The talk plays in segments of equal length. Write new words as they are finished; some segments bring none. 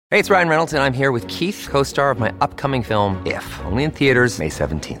Hey, it's Ryan Reynolds, and I'm here with Keith, co-star of my upcoming film, If, only in theaters May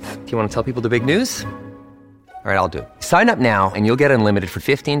 17th. Do you want to tell people the big news? All right, I'll do it. Sign up now and you'll get unlimited for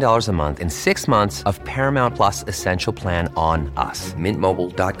 $15 a month and 6 months of Paramount Plus Essential Plan on us.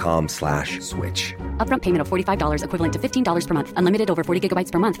 MintMobile.com/switch. Upfront payment of $45 equivalent to $15 per month. Unlimited over 40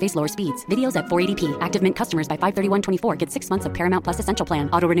 gigabytes per month. Face lower speeds. Videos at 480p. Active Mint customers by 531.24 get 6 months of Paramount Plus Essential Plan.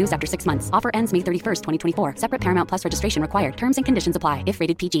 Auto renews after 6 months. Offer ends May 31st, 2024. Separate Paramount Plus registration required. Terms and conditions apply if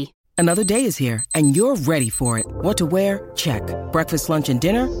rated PG. Another day is here, and you're ready for it. What to wear? Check. Breakfast, lunch, and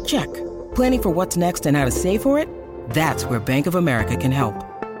dinner? Check. Planning for what's next and how to save for it? That's where Bank of America can help.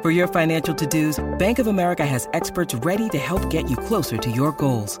 For your financial to-dos, Bank of America has experts ready to help get you closer to your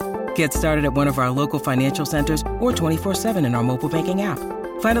goals. Get started at one of our local financial centers or 24/7 in our mobile banking app.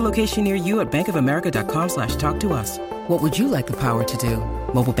 Find a location near you at bankofamerica.com/talktous. What would you like the power to do?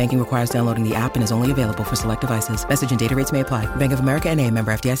 Mobile banking requires downloading the app and is only available for select devices. Message and data rates may apply. Bank of America N.A.,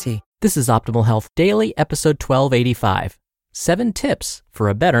 member FDIC. This is Optimal Health Daily, episode 1285. 7 Tips for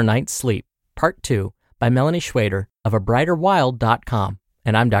a Better Night's Sleep, Part 2, by Melani Schweder of abrighterwild.com.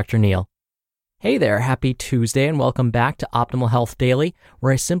 And I'm Dr. Neil. Hey there, happy Tuesday, and welcome back to Optimal Health Daily,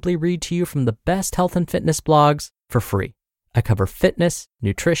 where I simply read to you from the best health and fitness blogs for free. I cover fitness,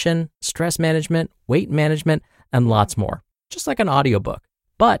 nutrition, stress management, weight management, and lots more, just like an audiobook,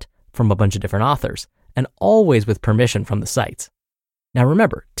 but from a bunch of different authors, and always with permission from the sites. Now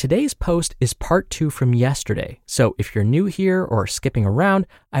remember, today's post is part 2 from yesterday, so if you're new here or skipping around,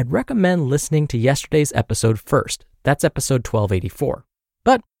 I'd recommend listening to yesterday's episode first. That's episode 1284.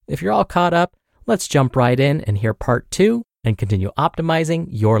 But if you're all caught up, let's jump right in and hear part 2 and continue optimizing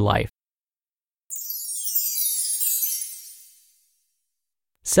your life.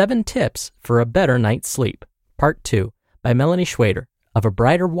 7 Tips for a Better Night's Sleep, Part 2, by Melani Schweder of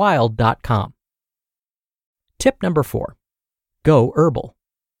abrighterwild.com. Tip number 4. Go herbal.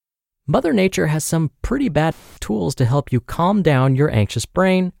 Mother Nature has some pretty bad tools to help you calm down your anxious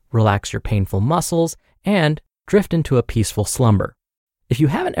brain, relax your painful muscles, and drift into a peaceful slumber. If you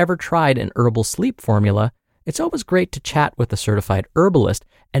haven't ever tried an herbal sleep formula, it's always great to chat with a certified herbalist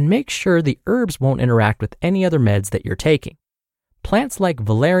and make sure the herbs won't interact with any other meds that you're taking. Plants like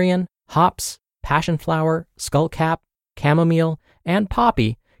valerian, hops, passionflower, skullcap, chamomile, and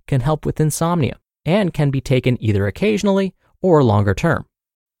poppy can help with insomnia and can be taken either occasionally or longer term.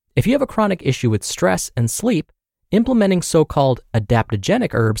 If you have a chronic issue with stress and sleep, implementing so-called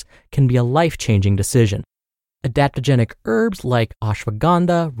adaptogenic herbs can be a life-changing decision. Adaptogenic herbs like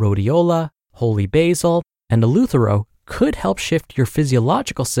ashwagandha, rhodiola, holy basil, and eleuthero could help shift your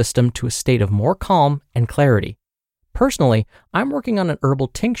physiological system to a state of more calm and clarity. Personally, I'm working on an herbal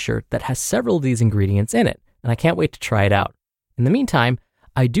tincture that has several of these ingredients in it, and I can't wait to try it out. In the meantime,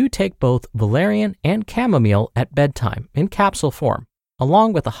 I do take both valerian and chamomile at bedtime in capsule form,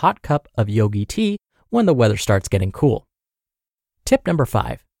 along with a hot cup of yogi tea when the weather starts getting cool. Tip number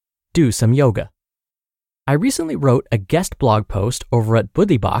 5. Do some yoga. I recently wrote a guest blog post over at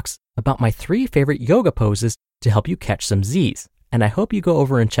Buddhibox about my 3 favorite yoga poses to help you catch some Z's, and I hope you go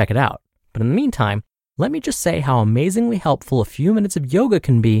over and check it out. But in the meantime, let me just say how amazingly helpful a few minutes of yoga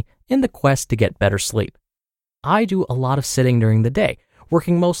can be in the quest to get better sleep. I do a lot of sitting during the day,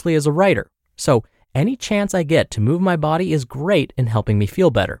 working mostly as a writer, so any chance I get to move my body is great in helping me feel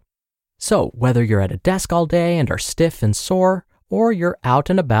better. So whether you're at a desk all day and are stiff and sore, or you're out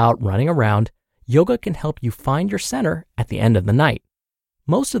and about running around, yoga can help you find your center at the end of the night.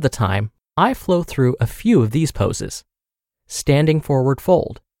 Most of the time, I flow through a few of these poses. Standing forward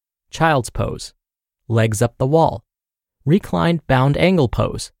fold, child's pose, legs up the wall, reclined bound angle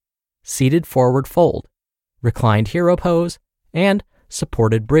pose, seated forward fold, reclined hero pose, and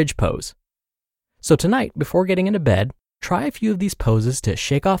supported bridge pose. So tonight, before getting into bed, try a few of these poses to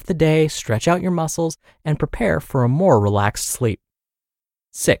shake off the day, stretch out your muscles, and prepare for a more relaxed sleep.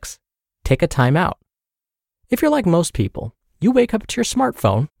 6. Take a time out. If you're like most people, you wake up to your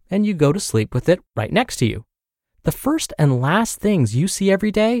smartphone and you go to sleep with it right next to you. The first and last things you see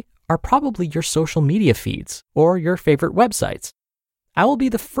every day are probably your social media feeds or your favorite websites. I will be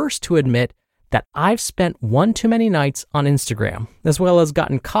the first to admit that I've spent one too many nights on Instagram, as well as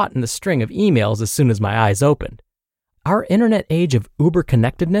gotten caught in the string of emails as soon as my eyes opened. Our internet age of uber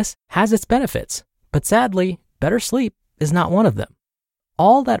connectedness has its benefits, but sadly, better sleep is not one of them.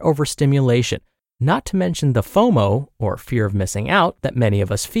 All that overstimulation, not to mention the FOMO, or fear of missing out, that many of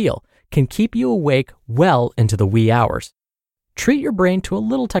us feel, can keep you awake well into the wee hours. Treat your brain to a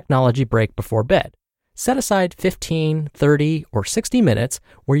little technology break before bed. Set aside 15, 30, or 60 minutes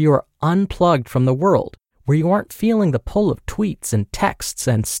where you are unplugged from the world, where you aren't feeling the pull of tweets and texts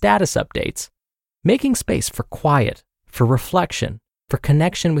and status updates. Making space for quiet, for reflection, for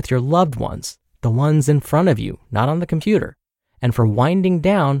connection with your loved ones, the ones in front of you, not on the computer, and for winding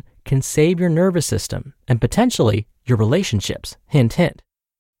down can save your nervous system and potentially your relationships. Hint, hint.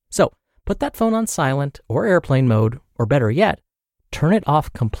 So put that phone on silent or airplane mode, or better yet, turn it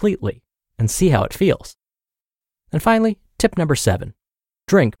off completely and see how it feels. And finally, tip number 7,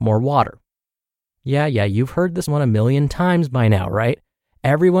 drink more water. Yeah, you've heard this one a million times by now, right?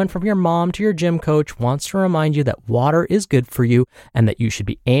 Everyone from your mom to your gym coach wants to remind you that water is good for you and that you should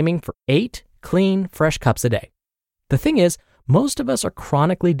be aiming for 8 clean, fresh cups a day. The thing is, most of us are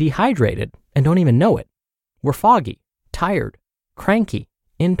chronically dehydrated and don't even know it. We're foggy, tired, cranky,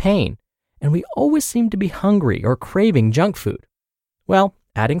 in pain, and we always seem to be hungry or craving junk food. Well,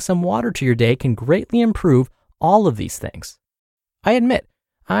 adding some water to your day can greatly improve all of these things. I admit,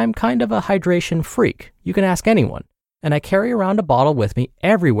 I'm kind of a hydration freak. You can ask anyone. And I carry around a bottle with me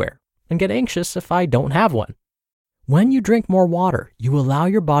everywhere and get anxious if I don't have one. When you drink more water, you allow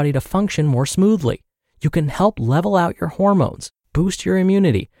your body to function more smoothly. You can help level out your hormones, boost your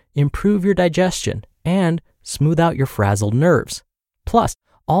immunity, improve your digestion, and smooth out your frazzled nerves. Plus,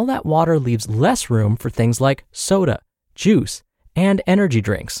 all that water leaves less room for things like soda, juice, and energy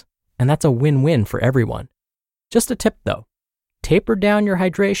drinks. And that's a win-win for everyone. Just a tip though, taper down your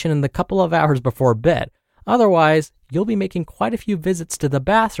hydration in the couple of hours before bed. Otherwise, you'll be making quite a few visits to the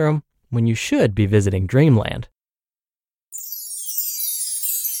bathroom when you should be visiting Dreamland.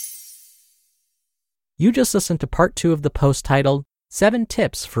 You just listened to part 2 of the post titled 7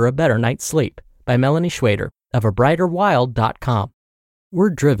 Tips for a Better Night's Sleep by Melani Schweder of abrighterwild.com. We're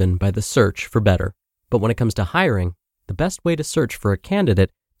driven by the search for better, but when it comes to hiring, the best way to search for a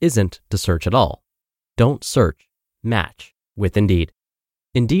candidate isn't to search at all. Don't search, match with Indeed.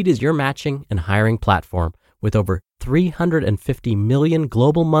 Indeed is your matching and hiring platform with over 350 million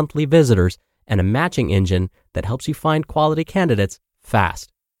global monthly visitors and a matching engine that helps you find quality candidates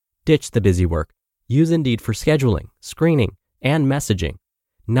fast. Ditch the busy work. Use Indeed for scheduling, screening, and messaging.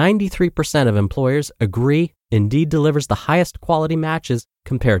 93% of employers agree Indeed delivers the highest quality matches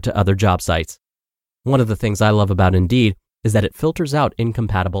compared to other job sites. One of the things I love about Indeed is that it filters out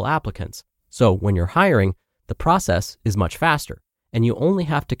incompatible applicants. So when you're hiring, the process is much faster, and you only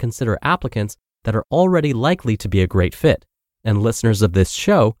have to consider applicants that are already likely to be a great fit. And listeners of this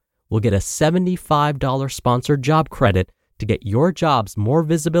show will get a $75 sponsored job credit to get your jobs more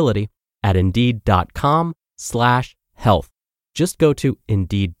visibility at Indeed.com/health. Just go to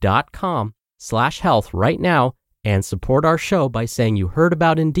Indeed.com/health right now and support our show by saying you heard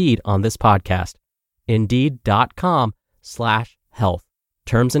about Indeed on this podcast. Indeed.com/health.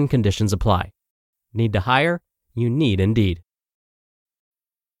 Terms and conditions apply. Need to hire? You need Indeed.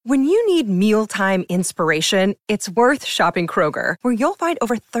 When you need mealtime inspiration, it's worth shopping Kroger, where you'll find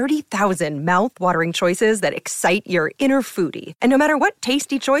over 30,000 mouth-watering choices that excite your inner foodie. And no matter what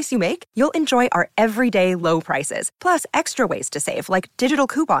tasty choice you make, you'll enjoy our everyday low prices, plus extra ways to save, like digital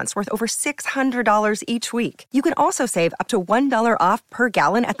coupons worth over $600 each week. You can also save up to $1 off per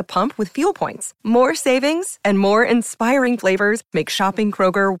gallon at the pump with fuel points. More savings and more inspiring flavors make shopping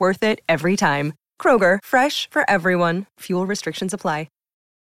Kroger worth it every time. Kroger, fresh for everyone. Fuel restrictions apply.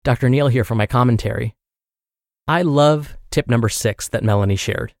 Dr. Neil here for my commentary. I love tip number 6 that Melani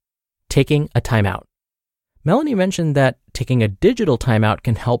shared, taking a timeout. Melani mentioned that taking a digital timeout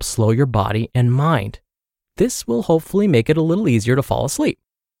can help slow your body and mind. This will hopefully make it a little easier to fall asleep.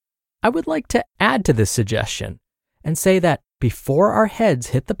 I would like to add to this suggestion and say that before our heads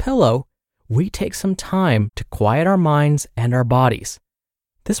hit the pillow, we take some time to quiet our minds and our bodies.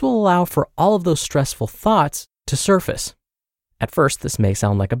 This will allow for all of those stressful thoughts to surface. At first, this may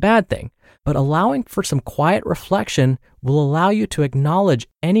sound like a bad thing, but allowing for some quiet reflection will allow you to acknowledge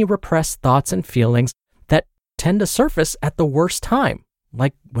any repressed thoughts and feelings that tend to surface at the worst time,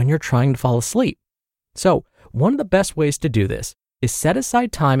 like when you're trying to fall asleep. So, one of the best ways to do this is set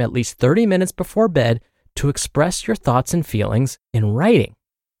aside time at least 30 minutes before bed to express your thoughts and feelings in writing.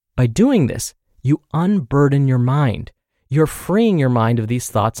 By doing this, you unburden your mind. You're freeing your mind of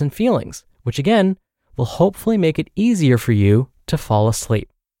these thoughts and feelings, which again, will hopefully make it easier for you to fall asleep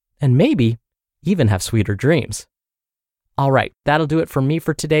and maybe even have sweeter dreams. All right, that'll do it for me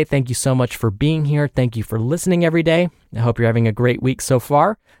for today. Thank you so much for being here. Thank you for listening every day. I hope you're having a great week so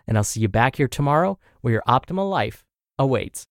far, and I'll see you back here tomorrow where your optimal life awaits.